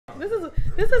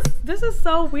This is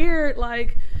so weird.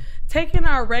 Like taking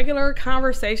our regular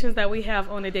conversations that we have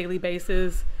on a daily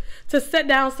basis to sit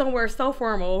down somewhere so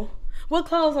formal with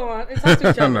clothes on and talk to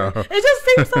each other. It just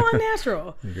seems so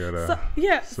unnatural. You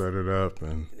gotta set it up.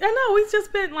 And I know we've just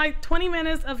spent like 20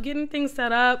 minutes of getting things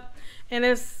set up, and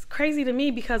it's crazy to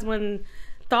me because when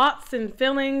thoughts and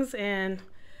feelings and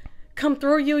come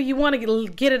through you want to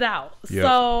get it out. Yep.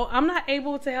 So I'm not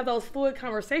able to have those fluid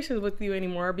conversations with you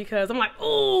anymore because I'm like,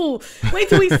 oh, wait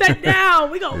till we sit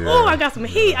down. We go, oh, I got some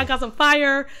heat, I got some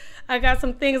fire, I got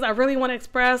some things I really want to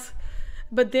express.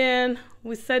 But then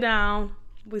we sit down,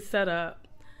 we set up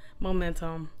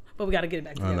momentum, but we got to get it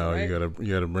back together. I know, right?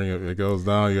 you gotta bring it. It goes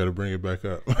down, you got to bring it back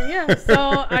up. Yeah.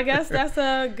 So I guess that's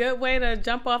a good way to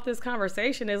jump off this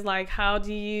conversation. Is like, how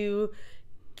do you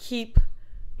keep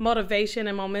motivation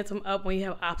and momentum up when you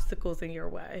have obstacles in your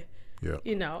way? Yeah.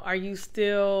 You know, are you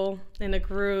still in the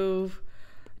groove?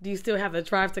 Do you still have the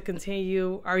drive to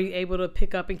continue? Are you able to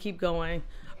pick up and keep going?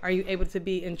 Are you able to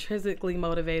be intrinsically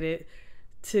motivated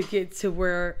to get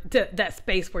to that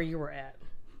space where you were at?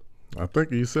 I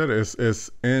think you said it's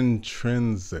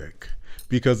intrinsic,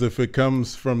 because if it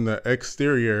comes from the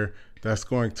exterior, that's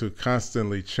going to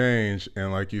constantly change.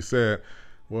 And like you said,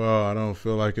 well, I don't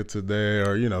feel like it today,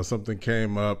 or, you know, something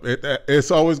came up.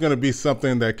 It's always going to be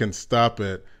something that can stop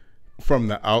it from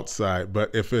the outside.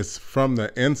 But if it's from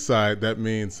the inside, that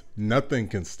means nothing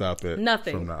can stop it.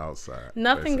 Nothing from the outside.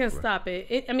 Nothing can stop it.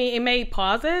 It may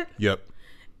pause it. Yep.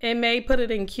 It may put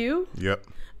it in queue. Yep.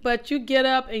 But you get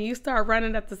up and you start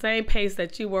running at the same pace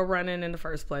that you were running in the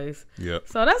first place. Yep.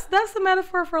 So that's the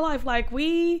metaphor for life. Like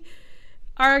we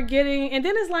are getting, and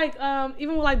then it's like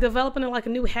even with like developing like a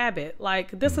new habit. Like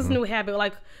this is a new habit.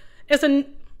 Like it's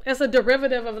a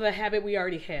derivative of the habit we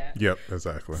already had. Yep,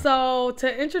 exactly. So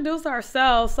to introduce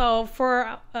ourselves, so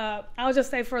for I'll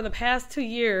just say for the past 2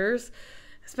 years,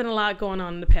 it's been a lot going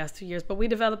on in the past 2 years, but we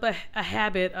developed a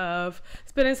habit of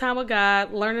spending time with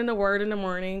God, learning the Word in the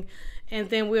morning, and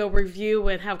then we'll review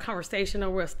and have conversation, or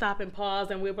we'll stop and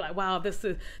pause, and we'll be like, "Wow, this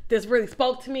really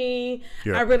spoke to me.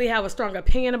 Yep. I really have a strong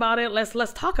opinion about it.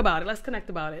 Let's talk about it. Let's connect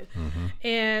about it." Mm-hmm.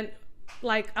 And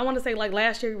like I want to say, like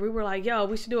last year, we were like, "Yo,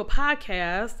 we should do a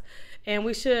podcast, and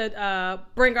we should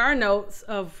bring our notes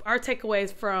of our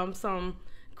takeaways from some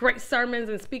great sermons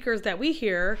and speakers that we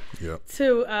hear yep.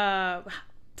 to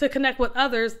connect with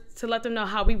others, to let them know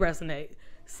how we resonate."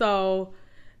 So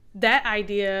that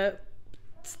idea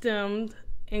stemmed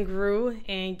and grew,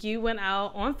 and you went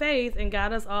out on faith and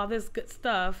got us all this good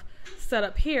stuff set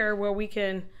up here where we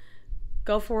can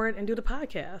go for it and do the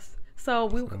podcast. So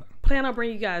we plan on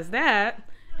bringing you guys that,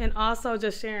 and also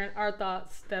just sharing our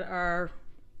thoughts that are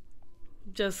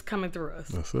just coming through us.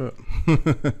 That's it.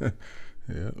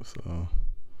 Yeah, so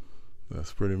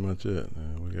that's pretty much it.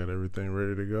 We got everything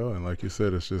ready to go, and like you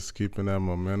said, it's just keeping that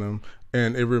momentum.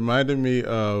 And it reminded me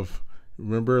of,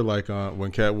 remember, like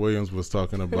when Cat Williams was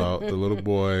talking about the little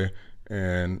boy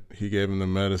and he gave him the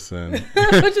medicine.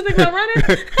 What you think about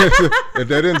running? That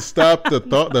didn't stop the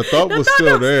thought. The thought was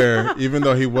still there, even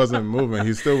though he wasn't moving.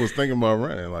 He still was thinking about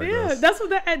running. Like, yeah, that's the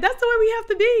way we have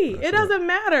to be. It doesn't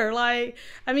matter. Like,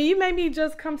 I mean, you made me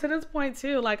just come to this point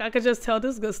too. Like, I could just tell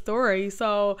this good story.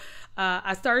 So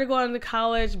I started going to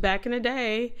college back in the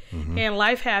day, and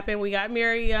life happened. We got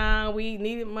married young. We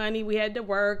needed money. We had to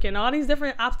work, and all these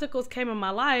different obstacles came in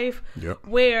my life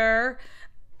where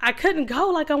I couldn't go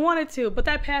like I wanted to, but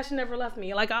that passion never left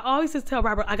me. Like I always just tell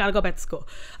Robert, I got to go back to school.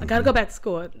 I got to go back to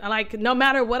school. Like no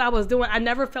matter what I was doing, I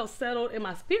never felt settled in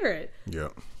my spirit. Yeah.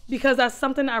 Because that's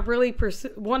something I really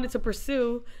wanted to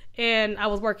pursue. And I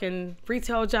was working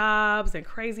retail jobs and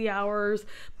crazy hours,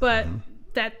 but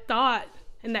that thought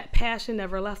and that passion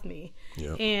never left me.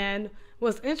 Yeah. And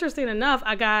what's interesting enough,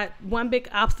 I got one big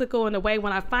obstacle in the way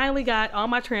when I finally got all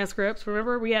my transcripts.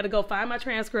 Remember, we had to go find my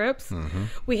transcripts.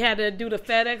 We had to do the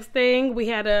FedEx thing. We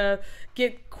had to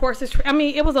get courses. I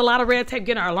mean, it was a lot of red tape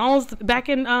getting our loans back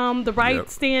in the right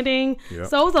standing.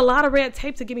 So it was a lot of red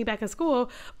tape to get me back in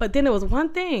school. But then there was one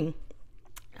thing.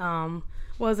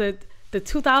 Was it the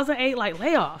 2008 like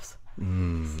layoffs?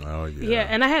 Oh, yeah. Yeah,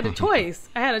 and I had a choice.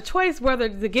 I had a choice whether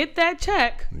to get that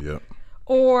check. Yep.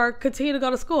 Or continue to go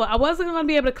to school. I wasn't going to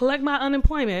be able to collect my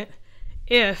unemployment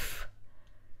if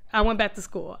I went back to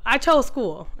school. I chose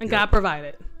school, and God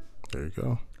provided. There you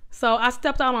go. So I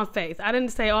stepped out on faith. I didn't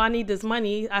say, "Oh, I need this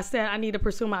money." I said, "I need to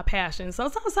pursue my passion." So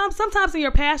sometimes in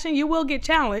your passion, you will get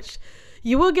challenged.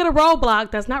 You will get a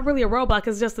roadblock. That's not really a roadblock.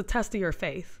 It's just a test of your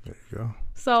faith. There you go.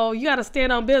 So you got to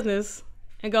stand on business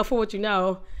and go for what you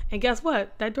know. And guess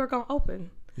what? That door gonna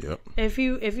open. Yep. If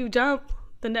you jump,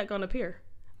 the net gonna appear.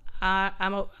 I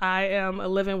am a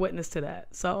living witness to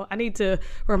that. So I need to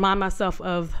remind myself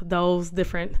of those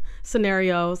different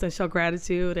scenarios and show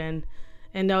gratitude and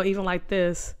know, even like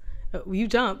this, you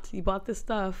jumped, you bought this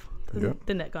stuff,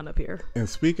 the net gone up here. And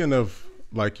speaking of,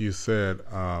 like you said,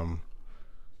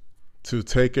 to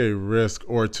take a risk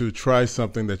or to try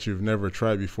something that you've never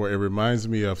tried before, it reminds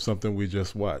me of something we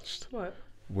just watched. What?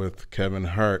 With Kevin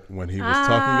Hart when he was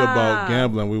talking about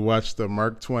gambling. We watched the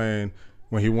Mark Twain,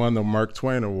 when he won the Mark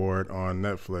Twain Award on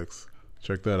Netflix.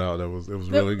 Check that out. It was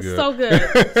really good. So good.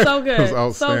 So good. It was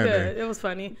outstanding. So good. It was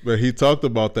funny. But he talked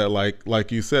about that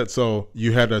like you said. So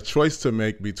you had a choice to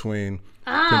make between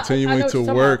continuing to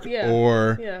work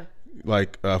or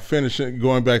like finishing,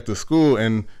 going back to school.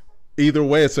 And either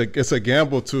way, it's a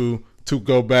gamble to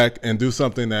go back and do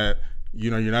something that,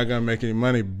 you know, you're not going to make any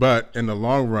money. But in the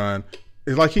long run,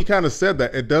 it's like he kind of said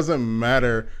that it doesn't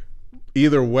matter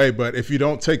either way. But if you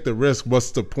don't take the risk,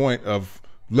 what's the point of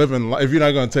living life if you're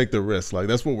not going to take the risk? Like,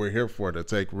 that's what we're here for, to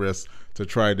take risks, to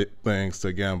try things,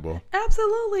 to gamble.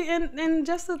 Absolutely. And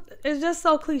it's just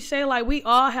so cliche. Like, we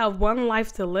all have one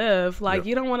life to live. Like,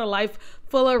 you don't want a life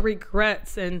full of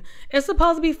regrets. And it's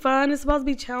supposed to be fun. It's supposed to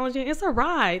be challenging. It's a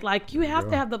ride. Like, you have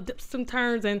to have the dips and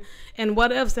turns and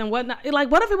what ifs and whatnot. Like,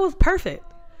 what if it was perfect?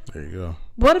 There you go.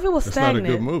 What if it was stagnant?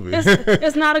 It's not a good movie.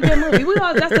 It's not a good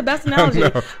movie. That's the best analogy.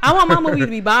 I want my movie to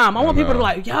be bomb. I want people to be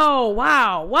like, yo,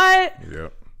 wow, what?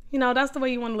 Yep. You know, that's the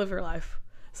way you want to live your life.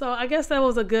 So I guess that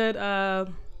was a good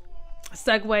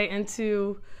segue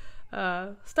into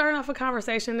starting off a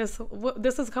conversation.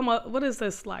 This has come up. What is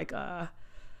this like?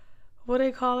 What do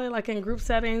they call it? Like in group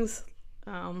settings,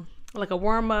 like a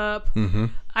warm up,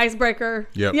 icebreaker.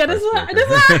 Yep. Yeah, this is.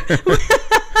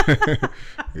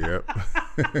 Yep.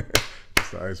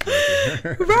 It's the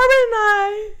icebreaker. Robert and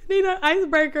I need an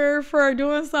icebreaker for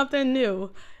doing something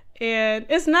new. And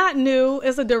it's not new.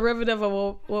 It's a derivative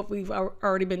of what we've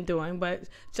already been doing, but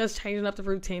just changing up the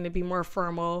routine to be more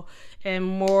formal and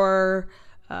more,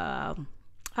 I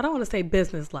don't want to say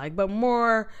business-like, but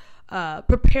more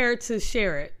prepared to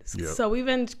share it. Yep. So we've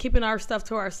been keeping our stuff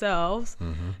to ourselves,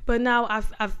 but now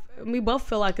we both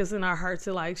feel like it's in our heart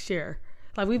to like share.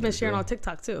 Like we've been sharing on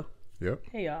TikTok too. Yep.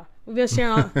 Hey y'all, we've been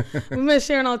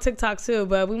sharing on TikTok too,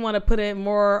 but we want to put it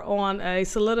more on a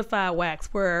solidified wax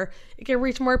where it can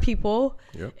reach more people.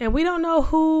 Yep. And we don't know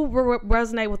who will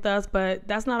resonate with us, but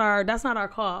that's not our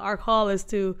call. Our call is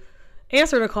to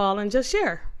answer the call and just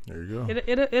share. There you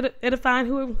go. It'll find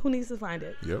who needs to find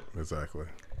it. Yep, exactly.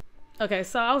 Okay,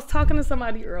 so I was talking to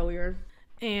somebody earlier,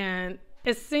 and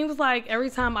it seems like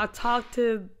every time I talk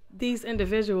to these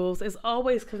individuals, it's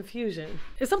always confusion.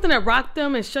 It's something that rocked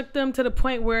them and shook them to the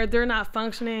point where they're not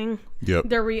functioning. Yep.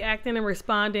 They're reacting and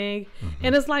responding.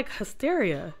 And it's like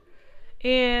hysteria.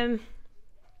 And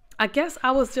I guess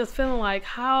I was just feeling like,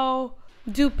 how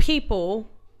do people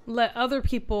let other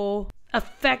people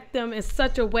affect them in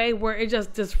such a way where it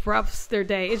just disrupts their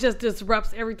day? It just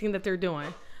disrupts everything that they're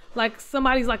doing. Like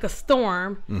somebody's like a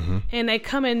storm and they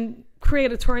come and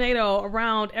create a tornado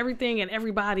around everything and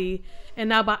everybody, and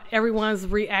now everyone's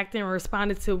reacting or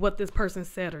responding to what this person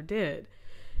said or did.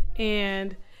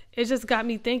 And it just got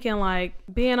me thinking, like,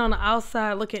 being on the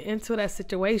outside looking into that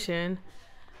situation,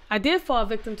 I did fall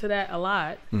victim to that a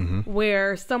lot,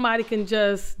 where somebody can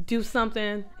just do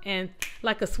something and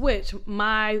like a switch,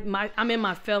 I'm in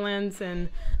my feelings and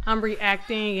I'm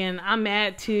reacting and I'm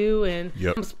mad too, and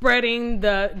I'm spreading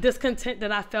the discontent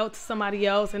that I felt to somebody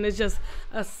else, and it's just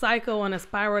a cycle and a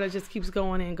spiral that just keeps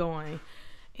going and going.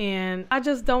 And I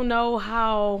just don't know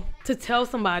how to tell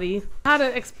somebody how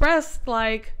to express,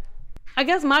 like, I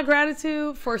guess my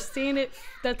gratitude for seeing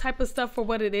that type of stuff for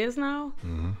what it is now.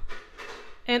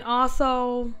 And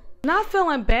also not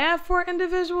feeling bad for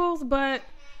individuals, but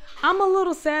I'm a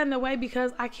little sad in a way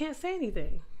because I can't say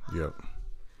anything. Yep.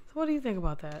 So what do you think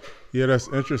about that? Yeah, that's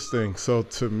interesting. So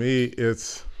to me,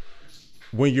 it's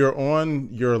when you're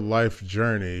on your life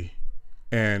journey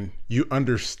and you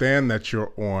understand that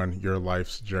you're on your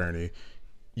life's journey,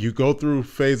 you go through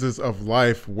phases of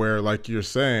life where, like you're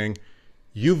saying,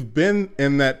 you've been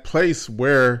in that place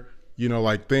where, you know,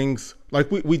 like things, like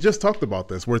we just talked about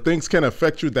this, where things can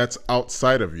affect you that's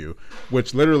outside of you,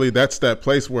 which literally that's that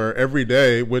place where every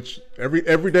day, which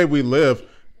every day we live,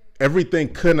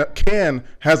 everything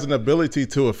has an ability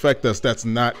to affect us that's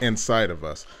not inside of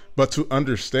us. But to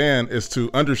understand is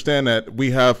to understand that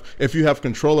if you have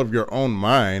control of your own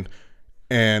mind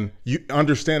and you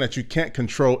understand that you can't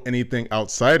control anything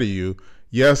outside of you,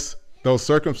 yes, those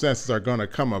circumstances are going to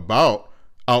come about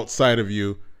outside of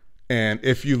you. And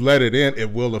if you let it in,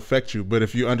 it will affect you. But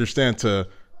if you understand to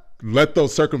let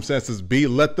those circumstances be,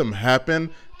 let them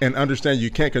happen, and understand you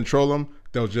can't control them,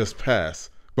 they'll just pass.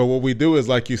 But what we do is,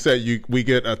 like you said, we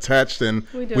get attached and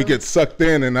we get sucked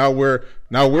in, and now we're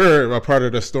a part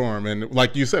of the storm. And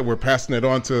like you said, we're passing it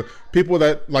on to people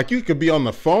that, like, you could be on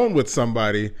the phone with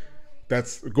somebody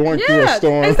that's going through a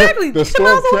storm. Exactly. The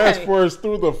storm transfers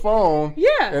through the phone.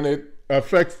 Yeah. And it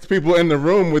affects people in the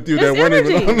room with you It's that weren't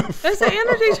energy. even on the phone. It's an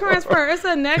energy transfer. It's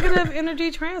a negative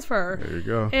energy transfer. There you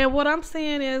go. And what I'm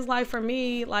saying is, like, for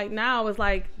me, like, now is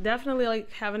like definitely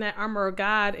like having that armor of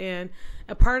God, and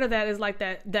a part of that is like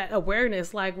that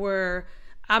awareness, like where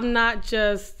I'm not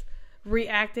just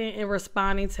reacting and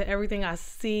responding to everything I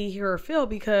see, hear, or feel,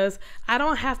 because I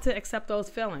don't have to accept those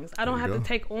feelings. I don't have to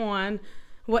take on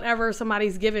whatever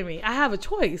somebody's giving me. I have a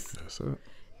choice. That's it.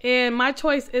 And my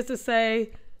choice is to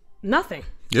say nothing.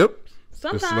 Yep.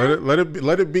 Sometimes just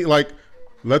let it be like,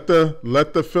 let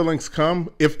the feelings come.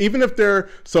 Even if they're,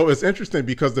 so it's interesting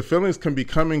because the feelings can be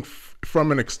coming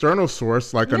from an external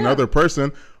source, like another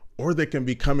person, or they can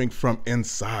be coming from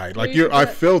inside. Like I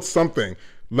felt something.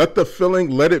 Let the feeling,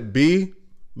 let it be.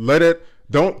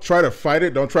 Don't try to fight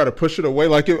it. Don't try to push it away.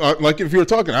 Like if you're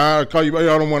talking, I'll call you, I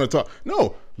don't want to talk.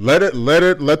 No, let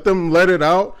them let it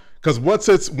out. Because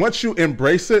once you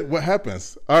embrace it, what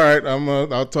happens? All right,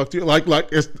 I'll talk to you. Like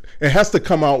it has to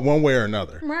come out one way or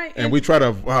another. Right. And we try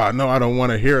to, no, I don't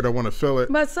want to hear it. I want to feel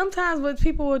it. But sometimes what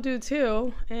people will do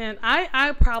too, and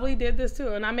I probably did this too,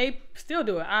 and I may still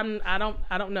do it. I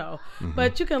don't know. Mm-hmm.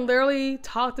 But you can literally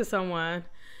talk to someone,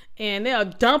 and they'll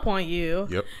dump on you.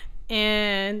 Yep.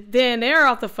 And then they're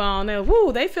off the phone.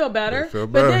 They feel better.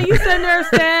 But then you sitting there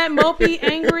sad, mopey,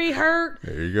 angry, hurt.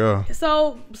 There you go.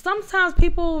 So sometimes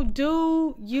people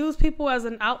do use people as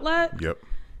an outlet. Yep.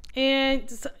 And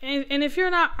if you're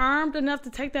not armed enough to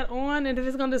take that on, and if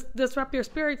it's going to disrupt your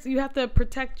spirits, you have to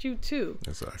protect you too.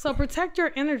 Exactly. So protect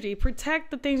your energy,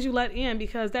 protect the things you let in,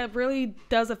 because that really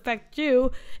does affect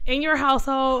you and your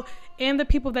household and the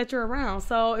people that you're around.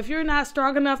 So if you're not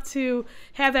strong enough to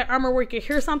have that armor where you can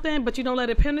hear something, but you don't let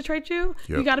it penetrate you,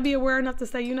 you got to be aware enough to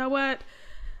say, you know what?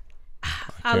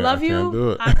 I love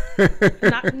you.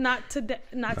 Not today.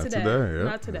 Not today. Yep,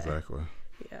 not today. Exactly.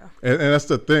 Yeah. And that's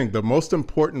the thing. The most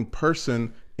important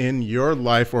person in your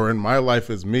life or in my life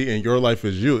is me, and your life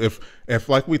is you. If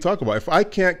like we talk about, if I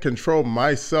can't control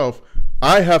myself,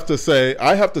 I have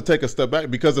to take a step back,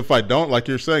 because if I don't, like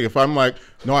you're saying, if I'm like,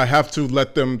 no, I have to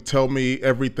let them tell me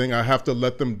everything, I have to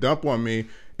let them dump on me.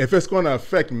 If it's going to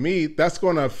affect me, that's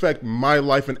going to affect my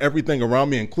life and everything around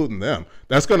me, including them.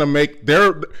 It's going to make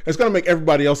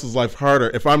everybody else's life harder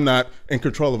if I'm not in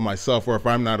control of myself, or if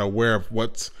I'm not aware of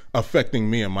what's affecting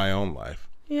me in my own life.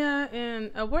 Yeah, and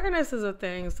awareness is a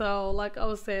thing. So like I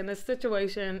was saying, this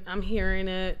situation, I'm hearing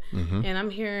it, and I'm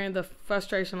hearing the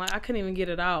frustration. Like I couldn't even get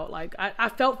it out. Like I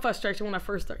felt frustration when I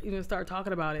first started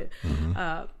talking about it.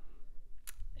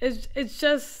 It's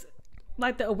just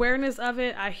like the awareness of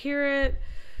it. I hear it.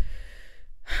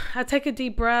 I take a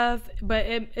deep breath, but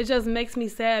it just makes me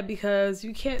sad, because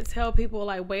you can't tell people,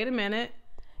 like, wait a minute,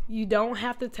 you don't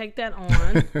have to take that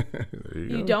on.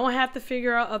 You don't have to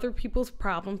figure out other people's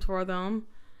problems for them.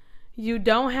 You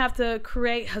don't have to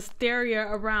create hysteria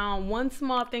around one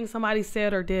small thing somebody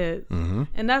said or did.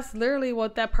 And that's literally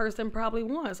what that person probably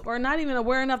wants, or not even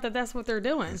aware enough that that's what they're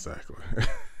doing. Exactly.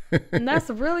 And that's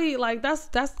really, like, that's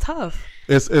tough.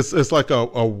 It's like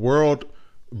a world.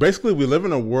 Basically, we live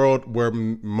in a world where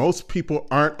most people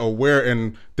aren't aware,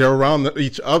 and they're around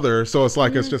each other. So it's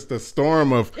like it's just a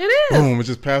storm of boom, it's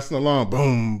just passing along,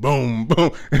 boom, boom,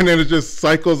 boom, and then it just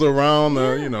cycles around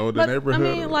the neighborhood. I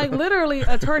mean, like literally,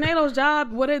 a tornado's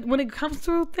job, when it comes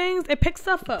through things, it picks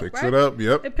stuff up. Picks it up.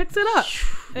 Yep. It picks it up.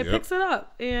 It picks it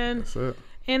up, and that's it.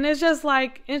 And it's just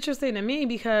like interesting to me,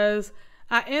 because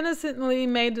I innocently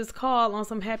made this call on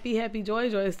some happy,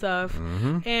 joy stuff,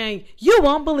 and you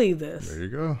won't believe this. There you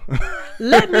go.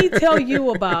 Let me tell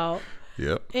you about.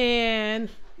 Yep. And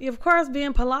of course,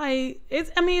 being polite.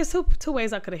 It's two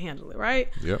ways I could have handled it, right?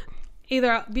 Yep.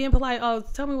 Either being polite,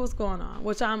 tell me what's going on,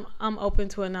 which I'm open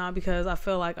to it now, because I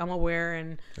feel like I'm aware,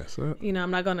 and that's it.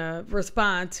 I'm not gonna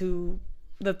respond to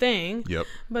the thing. Yep.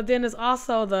 But then it's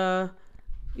also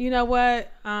you know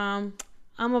what?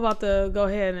 I'm about to go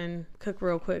ahead and cook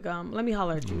real quick. Let me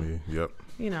holler at you. Yep.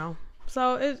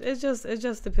 So it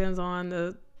just depends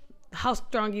on how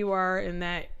strong you are in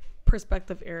that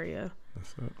perspective area.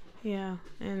 That's it. Yeah,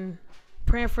 and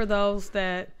praying for those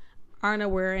that aren't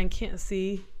aware and can't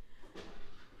see.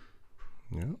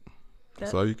 Yeah,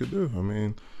 that's all you could do. I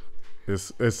mean,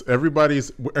 it's everybody.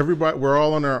 We're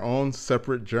all on our own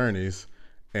separate journeys,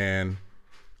 and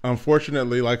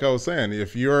unfortunately, like I was saying,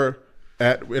 if you're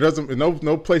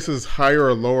no place is higher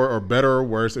or lower or better or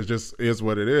worse. It just is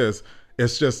what it is.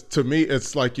 it's just, to me,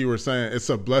 it's like you were saying, it's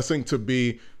a blessing to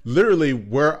be literally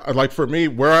where, like for me,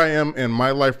 where I am in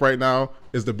my life right now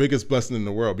is the biggest blessing in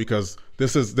the world, because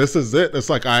this is it. It's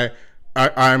like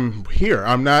I'm here.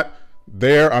 I'm not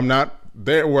there. I'm not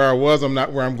there where I was. I'm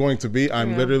not where I'm going to be.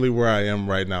 I'm literally where I am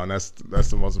right now. And that's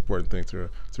the most important thing to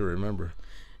remember.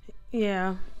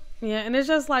 Yeah. Yeah. And it's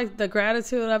just like the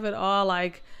gratitude of it all.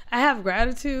 Like, I have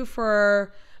gratitude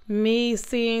for me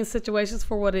seeing situations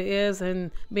for what it is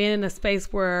and being in a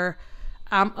space where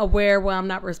I'm aware when I'm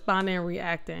not responding and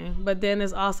reacting. But then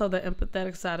there's also the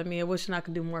empathetic side of me of wishing I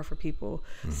could do more for people.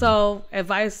 So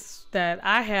advice that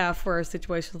I have for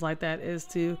situations like that is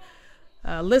to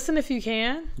listen if you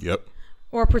can. Yep.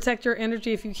 Or protect your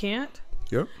energy if you can't.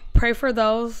 Yep. Pray for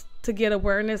those to get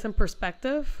awareness and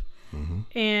perspective.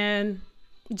 And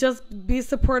just be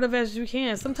supportive as you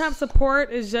can. Sometimes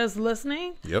support is just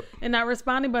listening and not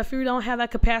responding. But if you don't have that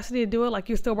capacity to do it, like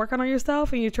you're still working on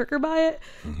yourself and you're triggered by it,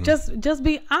 just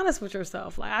be honest with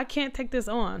yourself. Like, I can't take this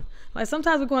on. Like,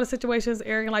 sometimes we go into situations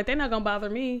arrogant, like, they're not gonna bother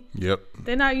me.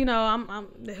 They're not, you know,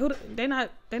 they're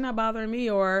not bothering me,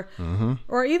 or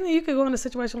even you could go in a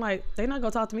situation like, they're not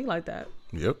gonna talk to me like that.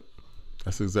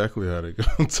 That's exactly how they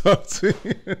go talk to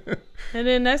you. And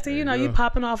then next thing you know, you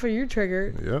popping off or you're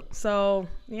triggered. Yep. So,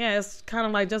 yeah, it's kind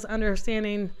of like just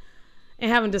understanding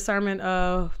and having discernment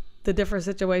of the different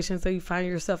situations that you find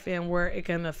yourself in where it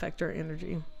can affect your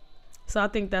energy. So I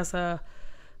think that's a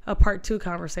part 2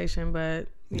 conversation. But,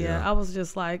 yeah, I was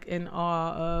just like in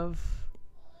awe of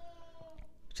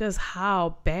just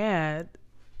how bad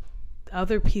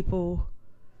other people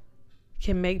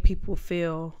can make people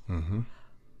feel.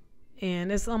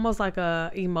 And it's almost like a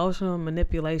emotional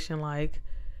manipulation, like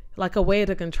a way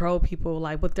to control people,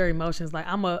 like with their emotions. Like,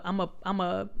 I'm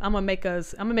gonna make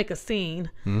a scene,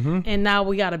 and now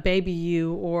we gotta baby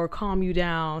you or calm you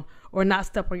down or not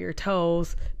step on your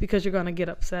toes because you're gonna get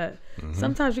upset.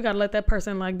 Sometimes you gotta let that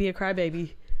person like be a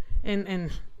crybaby,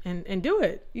 and do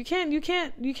it. You can't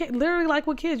literally, like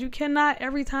with kids, you cannot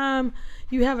every time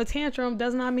you have a tantrum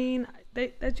does not mean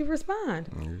that you respond.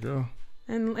 There you go.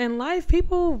 And in life,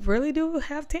 people really do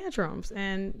have tantrums,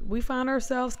 and we find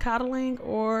ourselves coddling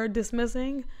or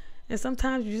dismissing, and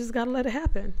sometimes you just got to let it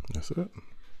happen. That's it.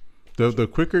 The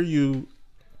quicker you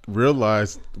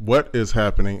realize what is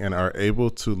happening and are able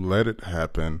to let it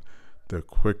happen, the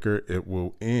quicker it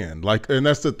will end. Like, and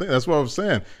that's the thing. That's what I was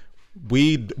saying.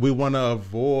 We want to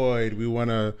avoid. We want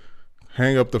to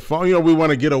hang up the phone. You know, we want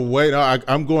to get away. No,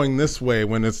 I'm going this way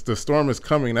when the storm is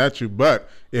coming at you. But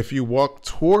if you walk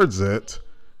towards it,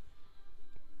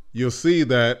 you'll see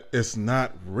that it's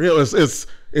not real.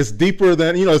 It's deeper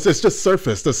than, you know, it's just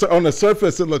surface. On the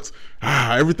surface, it looks,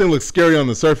 everything looks scary on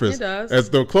the surface. It does. As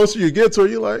the closer you get to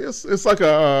it, you're like, it's like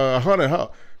a haunted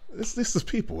house. This is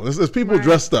people. It's people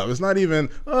dressed up. It's not even,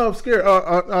 oh, I'm scared.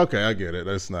 Okay, I get it.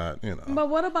 It's not, you know. But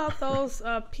what about those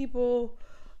people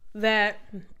that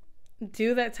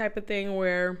do that type of thing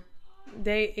where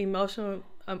they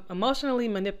emotionally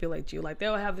manipulate you? Like,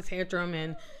 they'll have the tantrum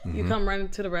and you come running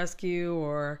to the rescue,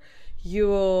 or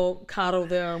you'll coddle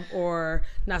them or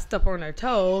not step on their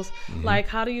toes. Like,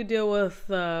 how do you deal with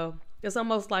it's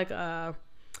almost like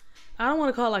I don't want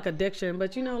to call it like addiction,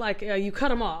 but you know, like you cut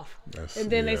them off,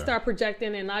 and then they start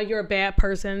projecting, and now you're a bad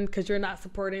person because you're not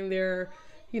supporting their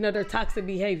toxic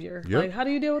behavior. Like, how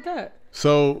do you deal with that?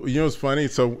 So, you know, it's funny.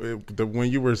 So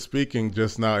when you were speaking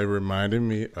just now, it reminded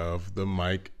me of the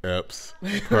Mike Epps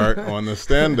part on the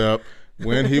stand-up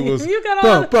when he was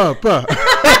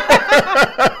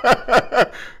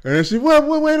and she, wait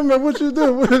a minute, what you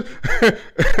do?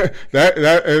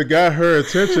 that it got her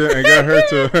attention and got her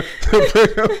to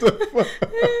pick up the phone.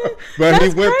 But he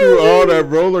went through all that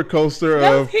roller coaster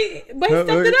but he stepped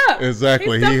it up.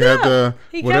 Exactly. He had the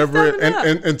whatever,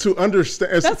 and to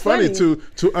understand. It's funny to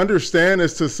understand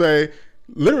is to say,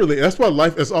 literally, that's why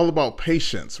life is all about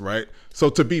patience, right? So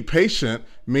to be patient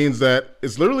means that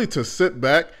it's literally to sit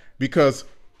back, because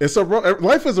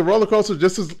life is a roller coaster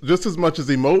just as much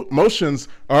as emotions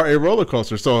are a roller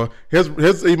coaster. So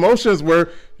his emotions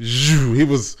were, he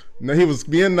was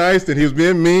being nice, and he was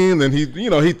being mean, and he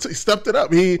stepped it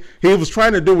up. He was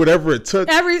trying to do whatever it took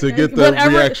to get the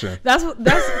reaction. That's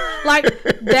like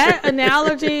that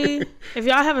analogy. If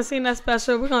y'all haven't seen that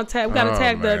special, we gotta tag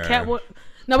the cat.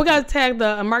 No, we gotta tag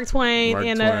the Mark Twain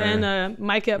and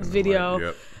Mike Epps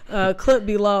video clip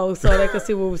below so they can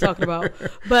see what we're talking about.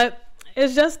 But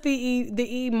it's just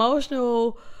the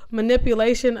emotional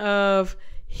manipulation of,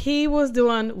 he was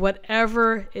doing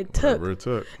whatever it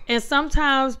took. And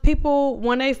sometimes people,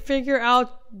 when they figure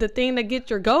out the thing that gets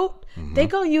your goat, they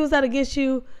gonna use that against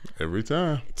you every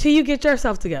time till you get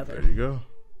yourself together. There you go.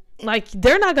 Like,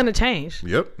 they're not gonna change.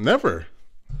 Yep, never.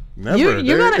 Never.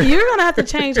 You're gonna have to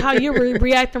change how you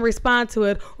react and respond to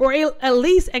it, or at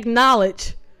least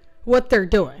acknowledge what they're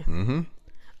doing. Mm-hmm.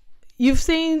 You've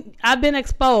seen, I've been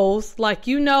exposed, like,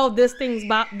 this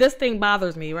thing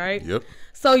bothers me, right? Yep.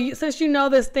 So since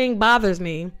this thing bothers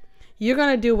me, you're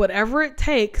gonna do whatever it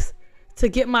takes to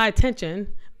get my attention,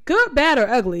 good, bad, or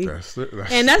ugly. That's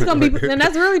gonna be, and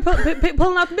that's really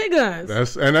pulling out the big guns.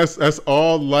 That's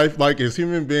all life. Like, as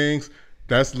human beings,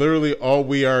 that's literally all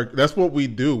we are. That's what we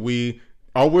do.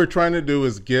 All we're trying to do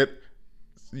is get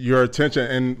your attention.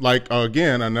 And, like,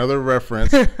 again, another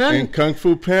reference in Kung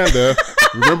Fu Panda.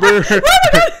 Remember?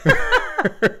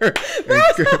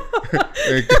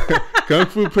 in Kung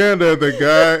Fu Panda, the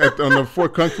guy on the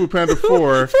Kung Fu Panda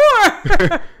 4.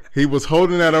 He was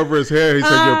holding that over his head. He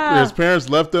said his parents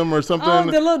left him or something. Oh,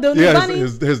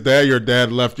 your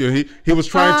dad left you. He was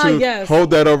trying to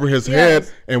hold that over his head,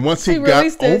 and once he got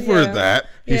over that,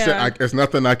 he said, "There's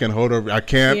nothing I can hold over. I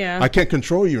can't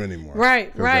control you anymore."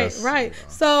 Right.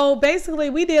 So basically,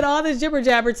 we did all this jibber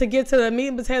jabber to get to the meat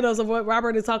and potatoes of what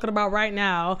Robert is talking about right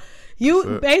now.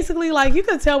 You basically, like, you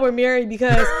could tell we're married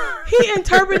because he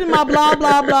interpreted my blah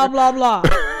blah blah blah blah.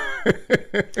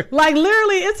 Like,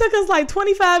 literally, it took us like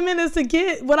 25 minutes to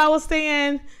get what I was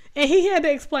saying, and he had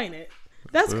to explain it.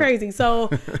 That's crazy. So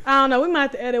I don't know. We might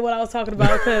have to edit what I was talking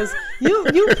about, because you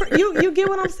get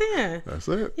what I'm saying. That's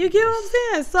it. You get what I'm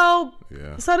saying.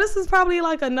 So this is probably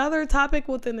like another topic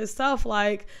within itself,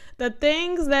 like the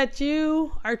things that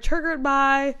you are triggered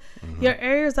by, your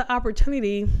areas of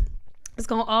opportunity. It's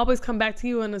going to always come back to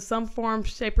you in some form,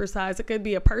 shape, or size. It could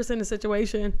be a person, a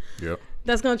situation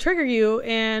that's going to trigger you.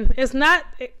 And it's not...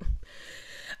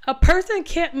 a person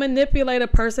can't manipulate a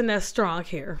person that's strong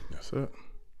here. That's it.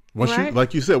 Once you,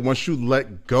 like you said, once you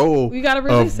let go you gotta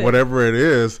release of whatever it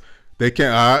is, they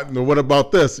can't... what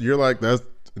about this? You're like,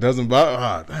 it doesn't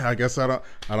bother. I guess I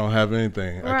don't have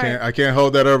anything. Right. I can't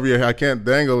hold that over you. I can't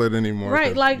dangle it anymore.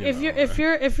 Right. Like,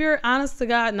 if you're honest to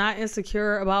God, not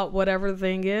insecure about whatever the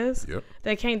thing is,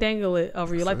 they can't dangle it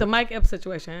over you. Like the Mike Epps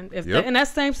situation. In that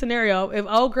same scenario, if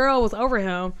old girl was over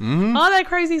him, all that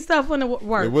crazy stuff wouldn't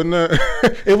work. It wouldn't.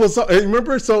 It was.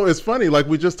 Remember, so it's funny. Like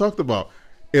we just talked about.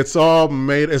 It's all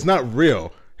made. It's not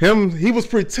real. He was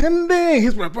pretending.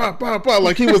 He's like, bah, bah, bah.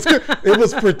 Like it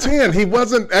was pretend. He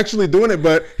wasn't actually doing it,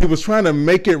 but he was trying to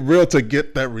make it real to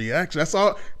get that reaction. That's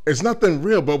all. It's nothing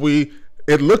real, but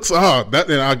it looks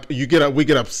we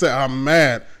get upset. I'm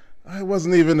mad. I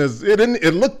wasn't even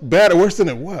it looked bad or worse than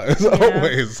it was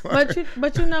always.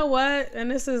 But you know what? And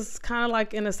this is kind of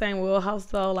like in the same wheelhouse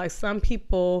though. Like, some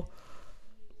people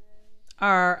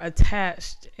are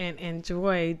attached and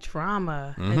enjoy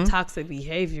drama and toxic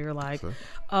behavior. Like,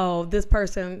 oh, this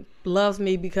person loves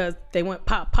me because they went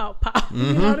pop, pop, pop.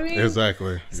 You know what I mean?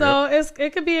 Exactly. So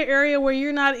it could be an area where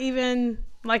you're not even,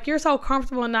 like, you're so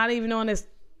comfortable not even knowing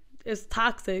it's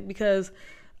toxic because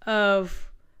of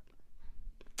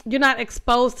you're not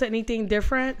exposed to anything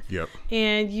different.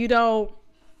 And you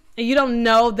don't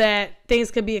know that things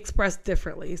can be expressed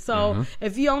differently. So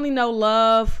if you only know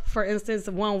love, for instance,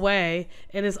 one way,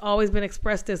 and it's always been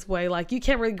expressed this way, like, you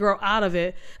can't really grow out of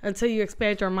it until you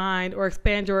expand your mind or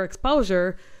expand your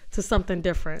exposure to something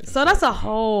different. So that's a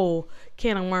whole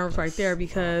can of worms right there,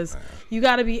 because you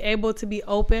got to be able to be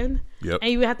open, and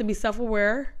you have to be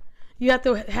self-aware. You have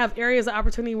to have areas of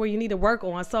opportunity where you need to work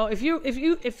on. So if you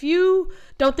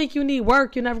don't think you need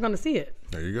work, you're never going to see it.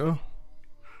 There you go.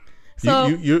 So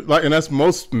you like, and that's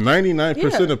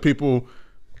 99% of people.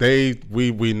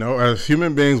 We know, as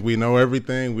human beings, we know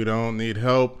everything. We don't need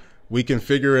help. We can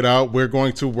figure it out. We're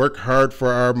going to work hard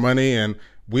for our money, and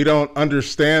we don't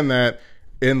understand that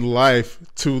in life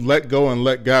to let go and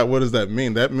let God. What does that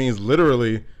mean? That means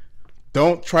literally,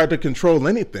 don't try to control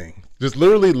anything. Just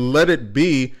literally let it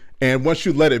be. And once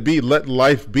you let it be, let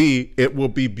life be. It will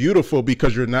be beautiful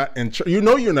because you're not in.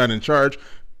 You're not in charge.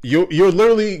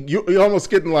 You're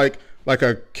almost getting like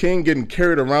a king getting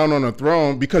carried around on a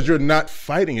throne because you're not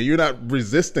fighting it. You're not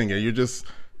resisting it. You just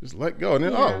let go. And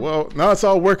then, now it's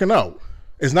all working out.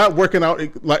 It's not working out.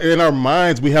 Like, in our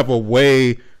minds, we have a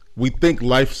way we think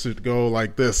life should go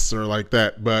like this or like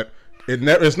that, but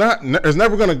it's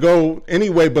never going to go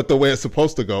any way but the way it's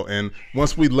supposed to go. And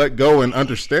once we let go and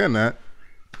understand that,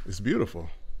 it's beautiful.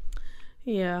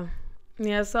 Yeah.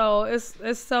 So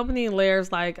it's so many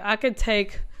layers. Like, I could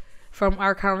take from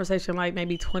our conversation like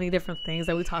maybe 20 different things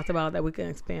that we talked about that we can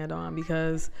expand on,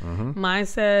 because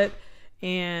mindset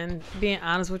and being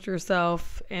honest with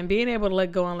yourself and being able to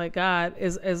let go and let God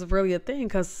is really a thing.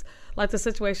 Because like the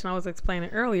situation I was explaining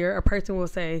earlier, a person will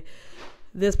say,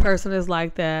 this person is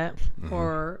like that,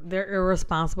 or they're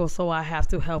irresponsible, so I have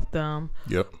to help them.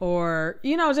 Yep. Or,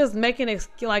 you know, just making it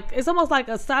like, it's almost like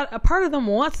a part of them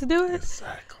wants to do it.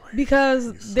 Exactly.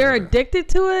 Because they're addicted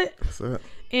to it. That's it.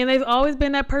 And they've always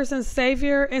been that person's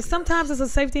savior. And sometimes it's a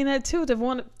safety net too, to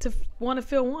want to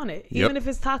feel wanted, even if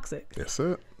it's toxic. That's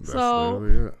it. That's so,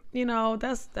 literally it. you know,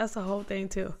 that's the whole thing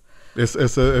too. It's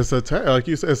like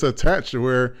you said, it's attached.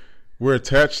 We're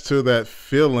attached to that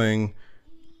feeling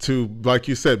to, like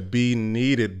you said, be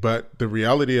needed. But the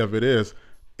reality of it is,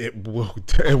 it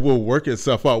will work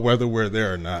itself out whether we're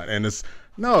there or not. And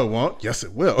no, it won't. Yes,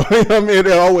 it will. I mean,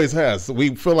 it always has.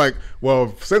 We feel like,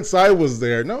 well, since I was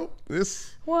there, no, you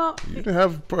didn't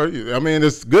have. I mean,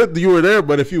 it's good that you were there,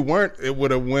 but if you weren't, it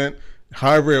would have went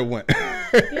however it went.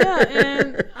 Yeah,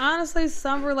 and honestly,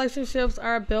 some relationships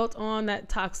are built on that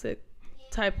toxic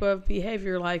type of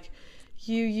behavior. Like,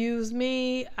 you use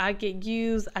me, I get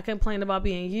used, I complain about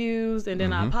being used, and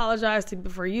then I apologize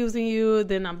for using you,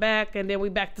 then I'm back, and then we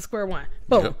back to square one.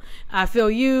 Boom. Yep. I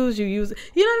feel used, you use,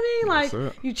 you know what I mean?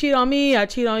 Like, you cheat on me, I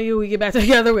cheat on you, we get back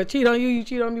together. We cheat on you, you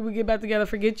cheat on me, we get back together.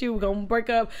 Forget you, we're gonna break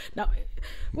up. No,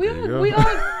 we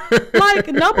are like,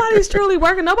 nobody's truly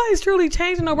working, nobody's truly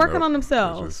changing or working on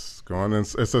themselves. It's just going in,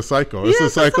 it's a cycle. It's a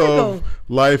cycle of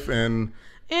life, and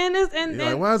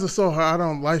like, why is it so hard?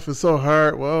 Life is so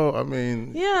hard. Well, I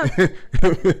mean, yeah,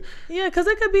 because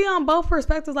it could be on both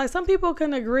perspectives. Like, some people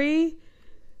can agree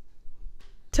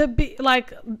to be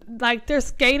like they're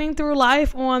skating through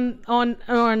life on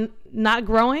not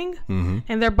growing,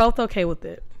 and they're both okay with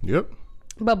it. Yep.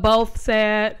 But both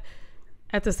sad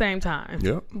at the same time.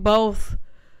 Yep. Both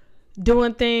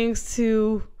doing things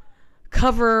to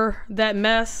cover that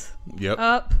mess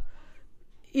up.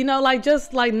 You know, like,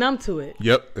 just like numb to it.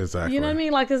 Yep, exactly. You know what I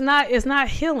mean? Like, it's not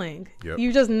healing. Yep.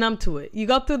 You just numb to it. You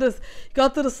go through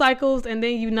the cycles, and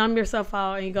then you numb yourself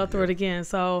out, and you go through it again.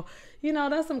 So, you know,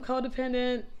 that's some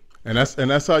codependent. And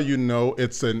that's how you know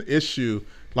it's an issue.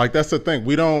 Like, that's the thing.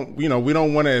 We don't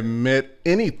want to admit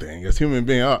anything as human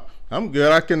beings. Oh, I'm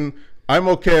good. I'm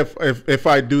okay if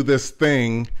I do this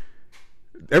thing.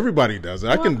 Everybody does it.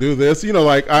 I can do this. You know,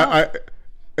 like,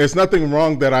 it's nothing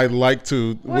wrong that I like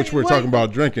to, which we're talking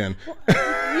about drinking.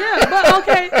 Yeah, but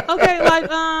okay, like,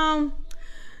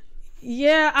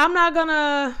 yeah, I'm not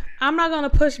gonna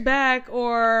push back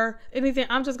or anything.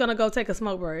 I'm just gonna go take a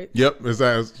smoke break. Yep, I'm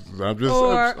just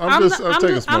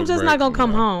not gonna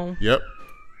come home. Yep,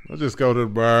 I'll just go to the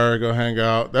bar, go hang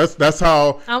out. That's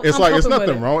how it's like. It's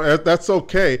nothing wrong. That's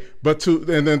okay. But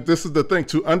and then this is the thing,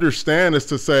 to understand is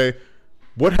to say,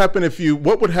 what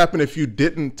would happen if you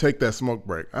didn't take that smoke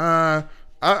break? I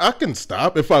can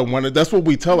stop if I wanted. That's what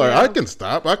we tell her. I can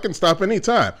stop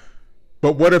anytime.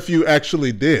 But what if you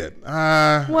actually did?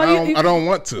 I don't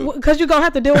want to. Because you're gonna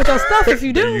have to deal with your stuff if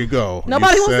you do. There you go.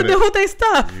 Nobody wants to deal with their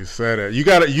stuff. You said it.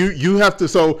 You have to.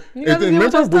 So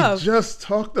remember, we just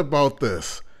talked about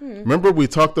this. Remember, I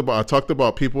talked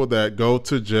about people that go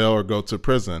to jail or go to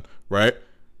prison, right?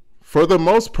 For the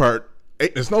most part,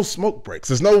 there's no smoke breaks.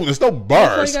 There's no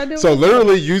bars. So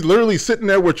literally sitting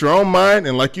there with your own mind,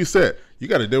 and like you said, you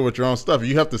got to deal with your own stuff.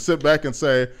 You have to sit back and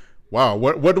say, wow,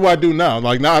 what do I do now?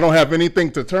 Like, now I don't have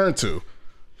anything to turn to.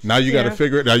 Now you got to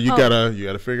figure it out. You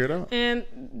gotta figure it out. And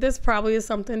this probably is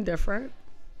something different,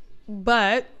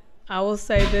 but I will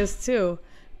say this too: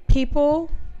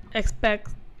 people expect,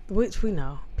 which we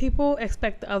know, people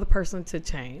expect the other person to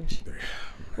change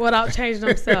without changing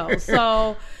themselves.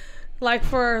 So, like,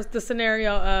 for the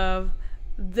scenario of,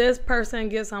 this person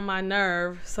gets on my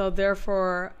nerve, so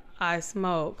therefore I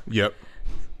smoke. Yep.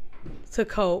 To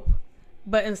cope.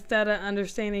 But instead of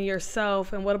understanding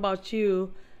yourself and what about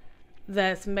you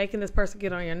that's making this person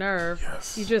get on your nerve,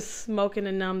 you're just smoking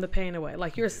to numb the pain away.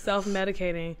 Like, you're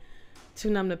self-medicating to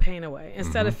numb the pain away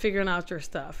instead of figuring out your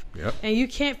stuff. Yep. And you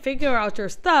can't figure out your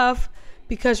stuff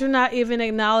because you're not even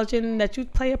acknowledging that you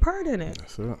play a part in it.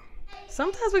 That's it.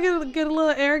 Sometimes we get a little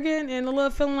arrogant and a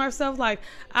little feeling ourselves like,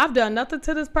 I've done nothing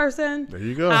to this person. There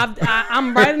you go.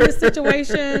 I'm right in this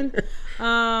situation.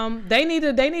 They need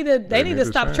to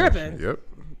stop change. Tripping. Yep.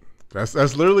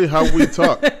 That's literally how we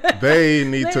talk. They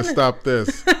need to stop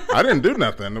this. I didn't do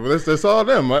nothing. That's all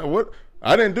them.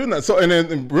 I didn't do nothing. So, and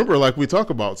then remember, like we talk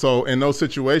about, so in those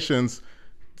situations,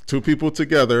 two people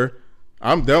together,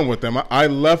 I'm done with them. I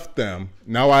left them.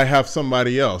 Now I have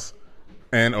somebody else.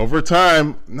 And over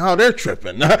time, now they're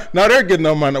tripping. Now they're getting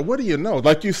on my nerves. What do you know?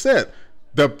 Like you said,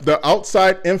 the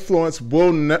outside influence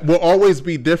will always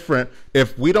be different.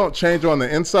 If we don't change on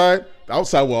the inside, the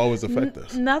outside will always affect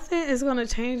us. Nothing is going to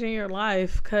change in your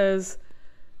life because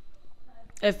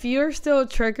if you're still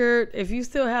triggered, if you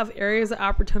still have areas of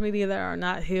opportunity that are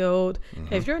not healed,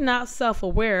 if you're not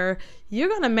self-aware, you're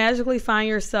going to magically find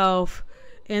yourself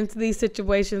into these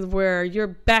situations where you're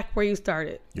back where you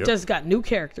started. Just got new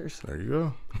characters. There you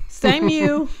go. Same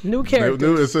you, new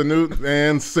characters. It's a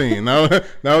new scene. Now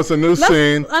it's a new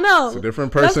scene. I know. It's a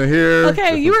different person here.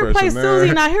 Okay, you replaced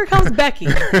Susie. Now here comes Becky.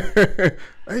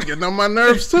 They getting on my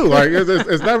nerves too. Like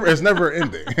it's never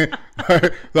ending.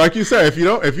 Like you said, if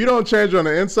you don't change on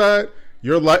the inside,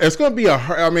 your life, it's going to be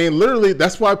literally,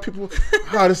 that's why people,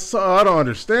 I don't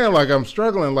understand. Like, I'm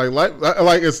struggling. Like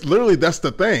it's literally, that's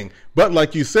the thing. But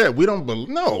like you said, we don't believe,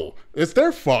 no, it's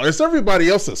their fault. It's everybody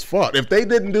else's fault. If they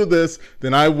didn't do this,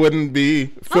 then I wouldn't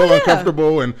feel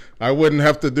uncomfortable and I wouldn't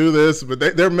have to do this.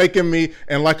 But they're making me,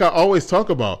 and like I always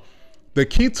talk about, the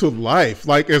key to life,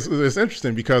 like it's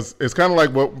interesting because it's kind of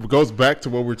like what goes back to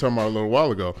what we were talking about a little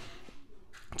while ago.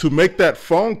 To make that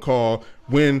phone call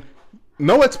when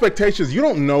no expectations, you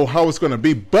don't know how it's going to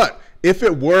be. But if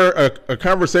it were a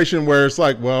conversation where it's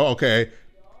like, well, okay,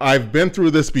 I've been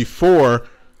through this before,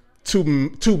 to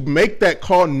make that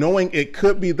call knowing it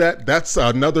could be that's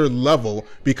another level,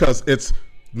 because it's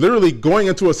literally going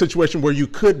into a situation where you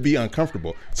could be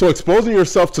uncomfortable. So exposing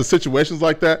yourself to situations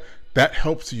like that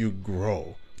helps you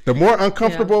grow. The more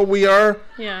uncomfortable we are,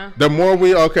 the more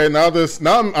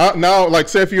now like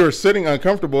say if you're sitting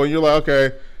uncomfortable and you're like,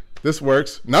 okay, this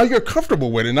works. Now you're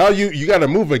comfortable with it. Now you got to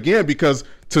move again, because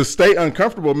to stay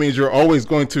uncomfortable means you're always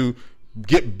going to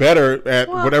get better at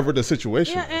whatever the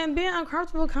situation is. And being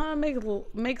uncomfortable kind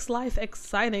of makes life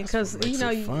exciting, because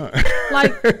fun.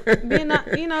 Like being not,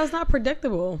 it's not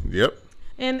predictable. Yep.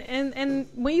 And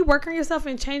when you work on yourself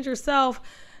and change yourself,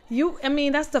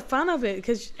 that's the fun of it,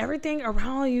 because everything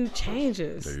around you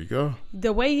changes. There you go.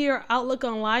 The way your outlook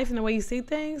on life and the way you see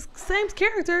things, same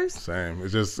characters. Same.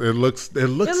 It's just it looks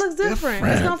different.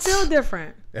 It's gonna feel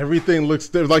different. Everything looks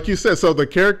different, like you said. So the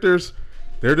characters,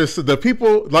 they're just the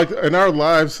people. Like in our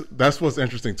lives, that's what's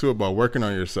interesting too about working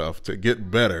on yourself to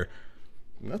get better.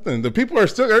 Nothing. The people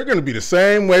they're going to be the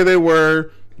same way they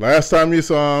were last time you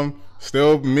saw them.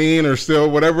 Still mean or still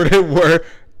whatever they were.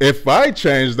 If I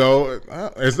change, though,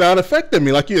 it's not affecting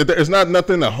me. Like there's not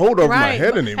nothing to hold over my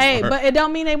head anymore. Hey, but it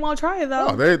don't mean they won't try it, though.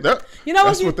 Oh,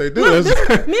 that's what they do.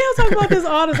 Look, me and talk about this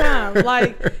all the time.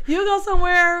 Like, you go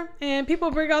somewhere and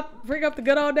people bring up the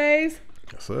good old days.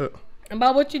 That's it.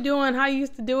 About what you doing, how you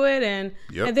used to do it, and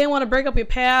then want to break up your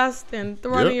past and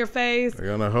throw it in your face.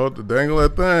 They're gonna dangle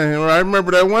that thing. I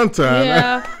remember that one time.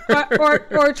 Yeah,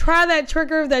 or try that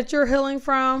trigger that you're healing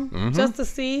from just to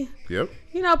see. Yep.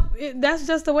 That's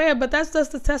just the way. But that's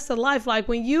just the test of life. Like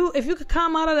if you could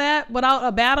come out of that without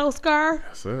a battle scar.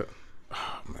 That's it.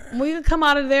 Oh man. When you could come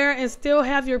out of there and still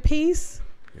have your peace.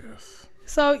 Yes.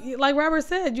 So, like Robert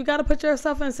said, you got to put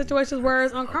yourself in situations where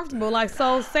it's uncomfortable. Like,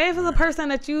 so say if it's a person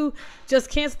that you just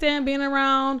can't stand being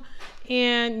around,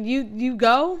 and you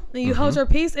go and you hold your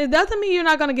peace, it doesn't mean you're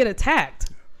not going to get attacked.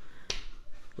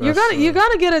 You're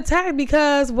gonna get attacked,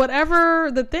 because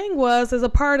whatever the thing was is a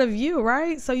part of you,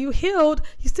 right? So you healed.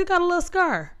 You still got a little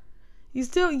scar. You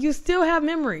still have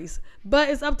memories, but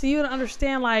it's up to you to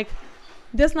understand, like,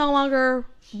 this no longer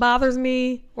bothers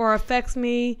me or affects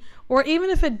me. Or even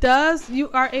if it does, you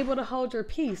are able to hold your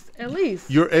peace, at least.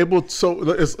 You're able to, so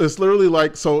it's literally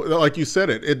like you said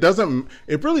it.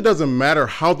 It really doesn't matter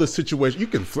how the situation, you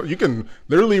can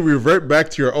literally revert back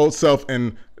to your old self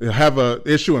and have a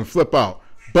issue and flip out.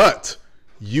 But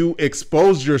you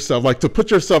expose yourself, like to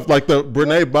put yourself, like the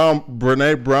Brene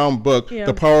Brown book,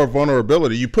 The Power of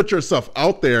Vulnerability. You put yourself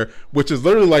out there, which is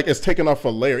literally like it's taking off a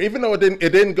layer. Even though it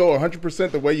didn't go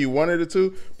 100% the way you wanted it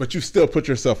to, but you still put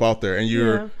yourself out there, and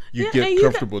you get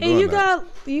comfortable doing that.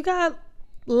 You got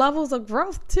levels of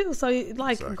growth too. So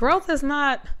growth is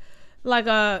not like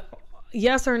a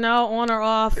yes or no, on or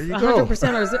off,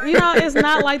 100% or it's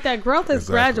not like that. Growth is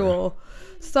gradual.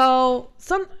 So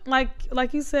some like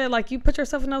you said, like you put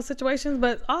yourself in those situations,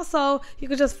 but also you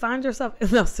could just find yourself in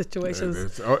those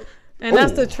situations, and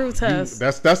that's the true test.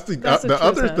 That's the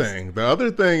other thing. The other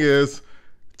thing is,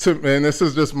 and this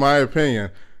is just my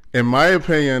opinion. In my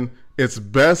opinion, it's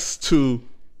best to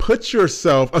put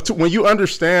yourself when you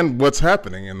understand what's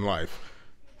happening in life.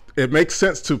 It makes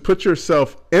sense to put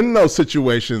yourself in those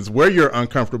situations where you're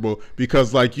uncomfortable,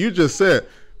 because, like you just said,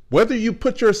 whether you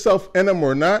put yourself in them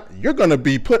or not, you're going to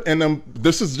be put in them.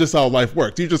 This is just how life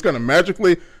works. You're just going to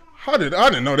magically, I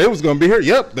didn't know they was going to be here.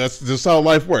 Yep, that's just how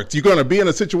life works. You're going to be in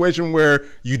a situation where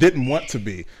you didn't want to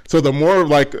be. So the more,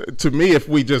 like, to me, if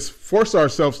we just force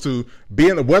ourselves to be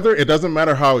in the weather, it doesn't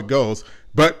matter how it goes.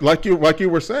 But like you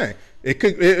were saying, it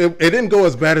didn't go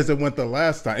as bad as it went the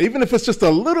last time. Even if it's just a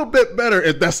little bit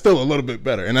better, that's still a little bit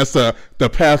better, and that's the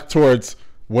path towards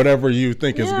whatever you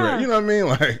think is great. You know what I mean?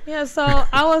 Like, yeah. So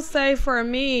I would say for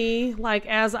me, like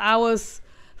as I was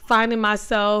finding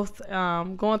myself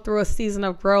going through a season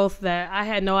of growth that I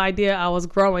had no idea I was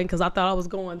growing because I thought I was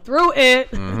going through it.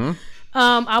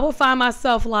 I would find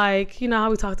myself like, you know how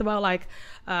we talked about like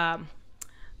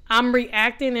I'm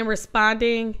reacting and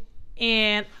responding,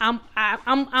 and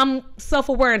I'm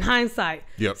self-aware in hindsight.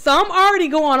 Yep. So I'm already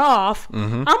going off.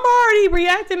 I'm already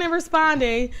reacting and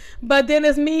responding, but then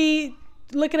it's me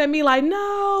looking at me like,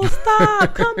 no,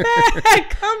 stop, come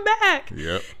back.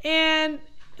 Yep. And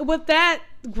with that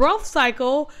growth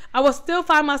cycle, I will still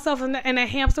find myself in a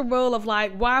hamster wheel of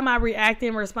like, why am I reacting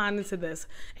and responding to this?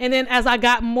 And then as I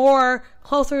got more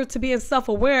closer to being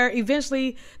self-aware,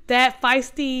 eventually that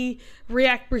feisty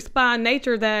respond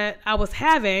nature that I was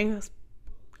having,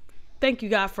 thank you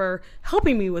God for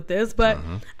helping me with this, but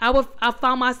I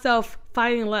found myself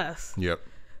fighting less. Yep.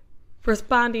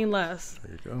 Responding less.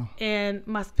 There you go. And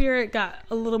my spirit got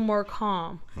a little more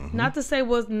calm. Not to say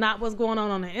was not what's going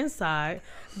on the inside,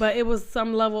 but it was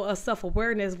some level of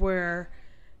self-awareness where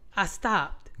I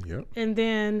stopped. Yep. And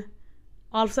then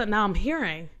all of a sudden now I'm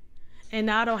hearing, and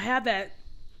now I don't have that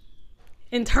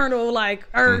internal like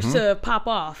urge to pop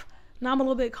off. Now I'm a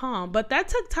little bit calm, but that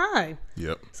took time.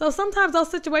 Yep. So sometimes those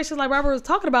situations like Robert was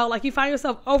talking about, like you find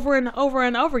yourself over and over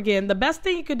and over again. The best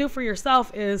thing you could do for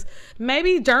yourself is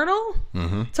maybe journal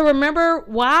to remember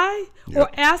why,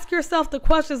 or ask yourself the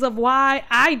questions of why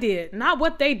I did, not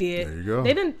what they did. There you go.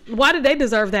 They didn't. Why did they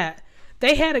deserve that?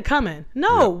 They had it coming.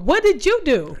 No. What did you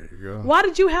do? There you go. Why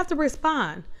did you have to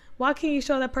respond? Why can't you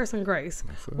show that person grace?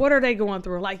 What are they going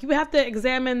through? Like you have to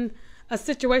examine a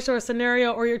situation or a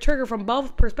scenario or your trigger from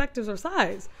both perspectives or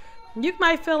sides. You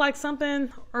might feel like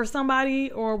something or somebody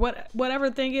or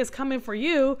whatever thing is coming for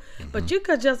you, but you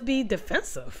could just be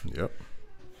defensive. Yep.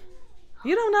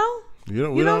 You don't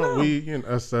know. We don't know.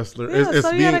 It's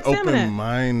so being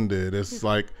open-minded. It's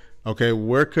like, okay,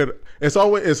 it's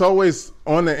always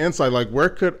on the inside. Like, where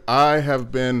could I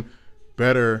have been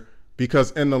better?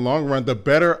 Because in the long run,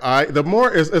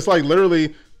 it's like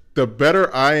literally, the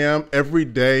better I am every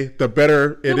day, the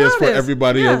better it is for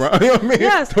everybody around. You know what I mean?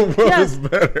 The world is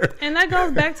better. And that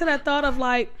goes back to that thought of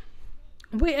like,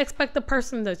 we expect the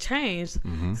person to change.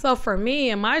 So for me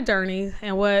and my journey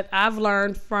and what I've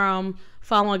learned from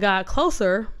following God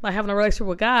closer, like having a relationship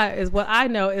with God, is what I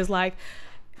know is like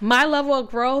my level of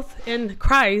growth in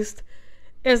Christ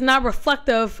is not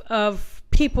reflective of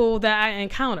people that I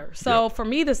encounter. So for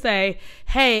me to say,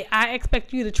 hey, I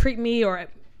expect you to treat me or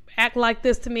act like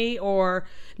this to me or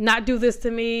not do this to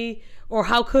me, or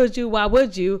how could you, why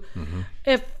would you?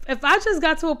 If I just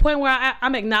got to a point where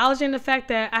I'm acknowledging the fact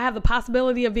that I have the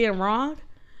possibility of being wrong,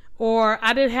 or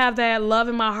I didn't have that love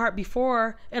in my heart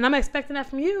before, and I'm expecting that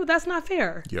from you, that's not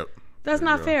fair. That's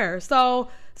not fair. So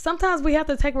sometimes we have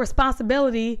to take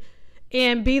responsibility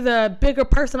and be the bigger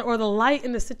person or the light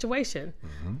in the situation.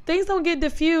 Things don't get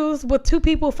diffused with two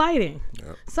people fighting.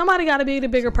 Somebody got to be the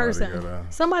bigger person.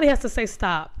 Somebody has to say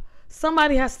stop.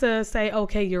 Somebody has to say,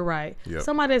 okay, you're right.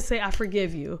 Somebody has to say, I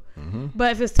forgive you.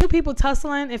 But if it's two people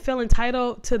tussling and feel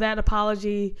entitled to that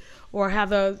apology, or have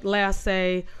the last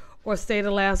say, or say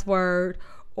the last word,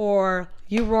 or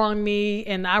you wronged me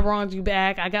and I wronged you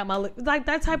back, I got my like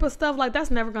that type of stuff, like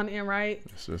that's never going to end right.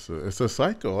 It's a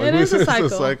cycle. It is a cycle.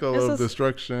 It's a cycle of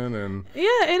destruction, and it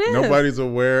is. Nobody's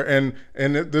aware, and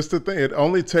this the thing. It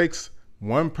only takes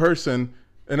one person.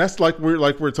 And that's like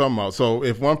we're talking about. So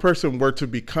if one person were to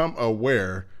become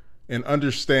aware and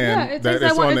understand that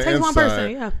it's on the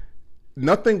inside,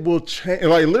 nothing will change.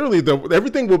 Like literally,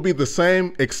 everything will be the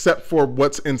same except for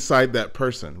what's inside that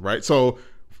person, right? So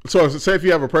say if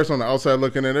you have a person on the outside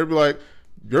looking in, it'd be like,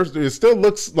 it still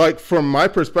looks like, from my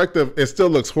perspective, it still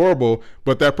looks horrible.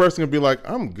 But that person can be like,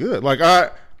 I'm good. Like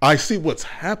I see what's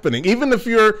happening. Even if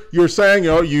you're saying,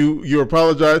 you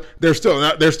apologize, they're still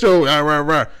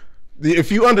right.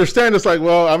 If you understand, it's like,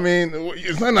 well, I mean,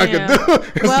 it's not I could do.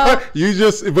 It's like you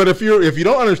just. But if you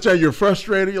don't understand, you're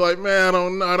frustrated. You're like, man,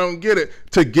 I don't get it.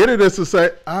 To get it is to say,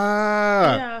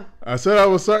 I said I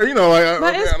was sorry.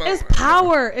 But it's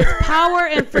power. It's power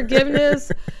and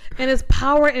forgiveness, and it's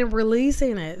power in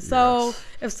releasing it. So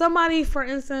if somebody, for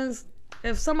instance,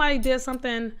 if somebody did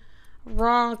something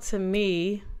wrong to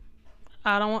me,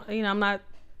 I don't. I'm not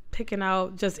picking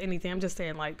out just anything. I'm just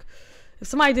saying, like, if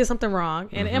somebody did something wrong,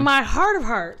 and in my heart of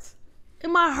hearts,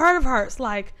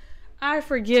 like, I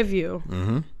forgive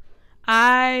you.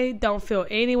 I don't feel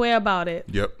any way about it.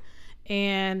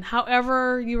 And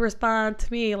however you respond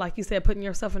to me, like you said, putting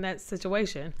yourself in that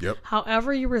situation.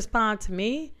 However you respond to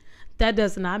me, that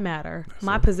does not matter.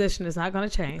 My position is not going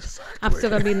to change. Exactly. I'm still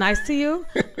going to be nice to you.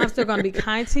 I'm still going to be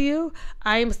kind to you.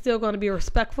 I am still going to be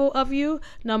respectful of you,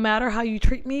 no matter how you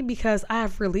treat me, because I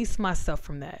have released myself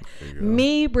from that.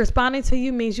 Me responding to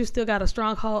you means you still got a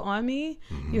stronghold on me.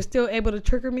 You're still able to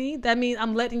trigger me. That means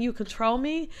I'm letting you control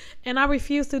me, and I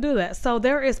refuse to do that. So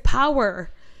there is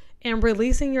power in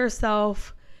releasing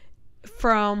yourself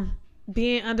from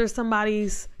being under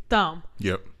somebody's thumb.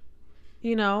 Yep.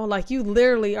 You know, like you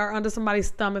literally are under somebody's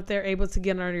thumb if they're able to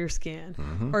get under your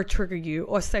skin or trigger you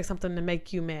or say something to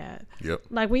make you mad. Yep.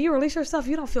 Like when you release yourself,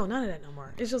 you don't feel none of that no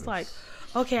more. It's just like,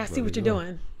 okay, I see what you're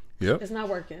doing. Yep. It's not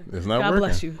working. It's not God working.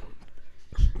 bless you.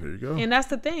 There you go. And that's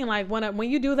the thing. Like when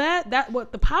you do that,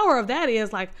 what the power of that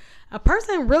is, like a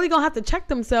person really gonna have to check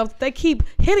themselves. They keep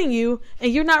hitting you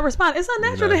and you're not responding. It's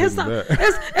unnatural to hit something.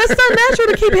 It's unnatural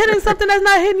to keep hitting something that's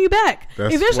not hitting you back.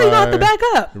 Eventually you have to back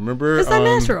up. Remember, it's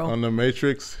unnatural. On the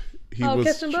Matrix, he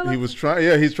was trying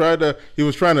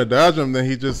to dodge him. Then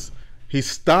he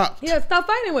stopped. Yeah, stop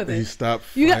fighting with it. He stopped.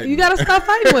 You got to stop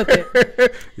fighting with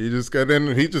it. He just got in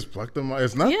and he just plucked them out.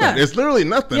 It's nothing. Yeah. It's literally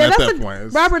nothing at that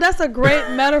point. Robert, that's a great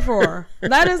metaphor.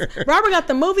 That is, Robert got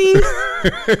the movies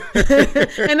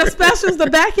and the specials to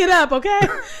back it up. Okay,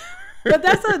 but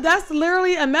that's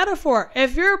literally a metaphor.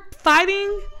 If you're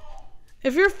fighting,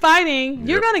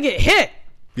 you're gonna get hit.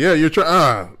 Yeah, you're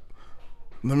trying.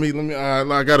 Let me.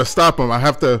 I gotta stop him. I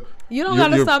have to. You don't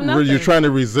gotta stop nothing. You're trying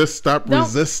to resist. Stop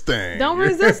resisting. Don't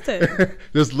resist it.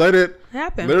 Just let it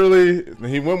happen. Literally,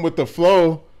 he went with the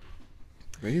flow.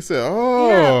 And he said,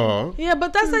 "Oh, yeah."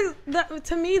 But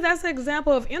to me, that's an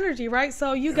example of energy, right?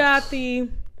 So you got the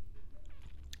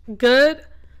good,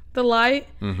 the light,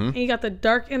 and you got the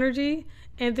dark energy.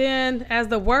 And then as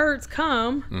the words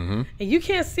come, and you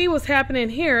can't see what's happening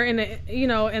here in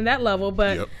that level,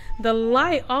 but the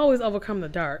light always overcome the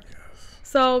dark. Yes.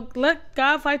 So let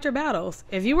God fight your battles.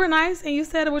 If you were nice and you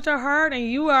said it with your heart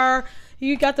and you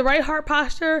got the right heart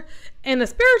posture, in the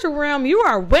spiritual realm, you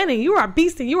are winning, you are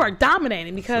beasting, you are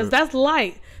dominating, because that's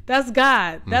light, that's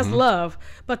God, that's love.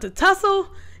 But the tussle,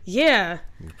 you're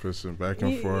pushing back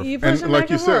and forth. And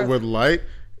like you said, with light,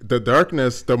 the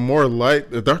darkness, the more light,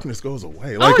 the darkness goes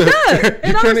away. Like it does.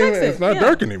 It's not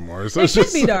dark anymore. So it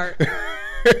can't be dark.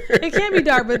 It can't be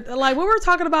dark. But like what we're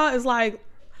talking about is like,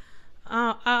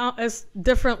 it's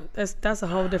different. That's a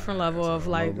whole different level of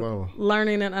like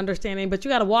learning and understanding. But you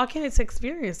got to walk in it to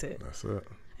experience it. That's it.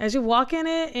 As you walk in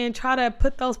it and try to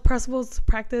put those principles to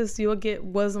practice, you'll get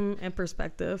wisdom and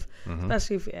perspective,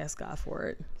 especially if you ask God for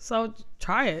it. So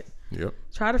try it. Yep.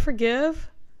 Try to forgive.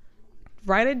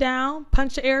 Write it down,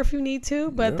 punch the air if you need to,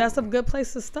 but that's a good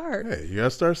place to start. Hey, you gotta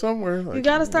start somewhere. You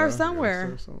gotta start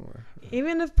somewhere.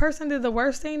 Even if the person did the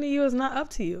worst thing to you, it's not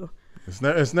up to you. It's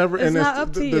never. It's not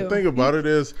up to you. The thing about it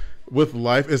is, with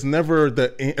life, it's never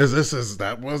the end.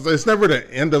 It's never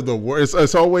the end of the world.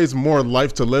 It's always more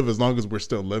life to live as long as we're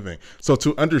still living. So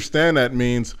to understand that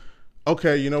means,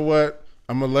 okay, you know what?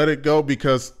 I'm gonna let it go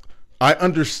because I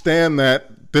understand that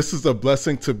this is a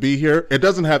blessing to be here. It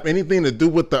doesn't have anything to do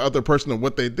with the other person and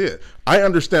what they did. I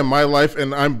understand my life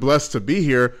and I'm blessed to be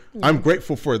here. Yeah. I'm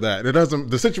grateful for that.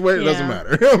 The situation doesn't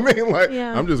matter. You know what I mean?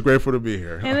 I'm just grateful to be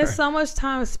here. And it's so much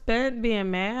time spent being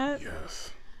mad.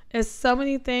 Yes. It's so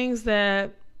many things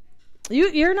that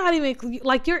you're not even,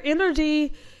 like your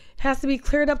energy has to be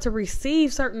cleared up to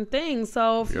receive certain things.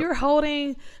 So if you're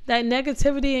holding that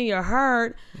negativity in your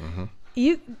heart,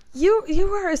 you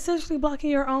are essentially blocking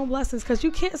your own blessings, because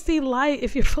you can't see light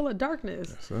if you're full of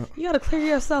darkness. You got to clear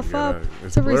yourself up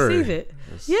to receive it.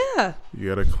 You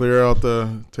got to clear out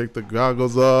take the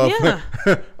goggles off.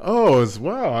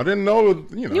 Wow, I didn't know.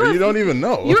 You don't even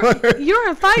know. You're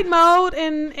in fight mode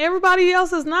and everybody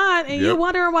else is not, and you're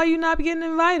wondering why you're not getting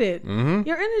invited.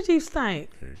 Your energy stank.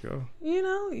 There you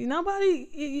go. Nobody.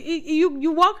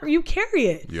 You walk. You carry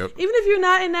it. Yep. Even if you're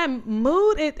not in that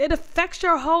mood, it affects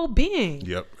your whole being.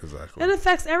 Yep. Exactly. It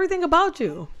affects everything about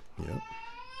you. Yep.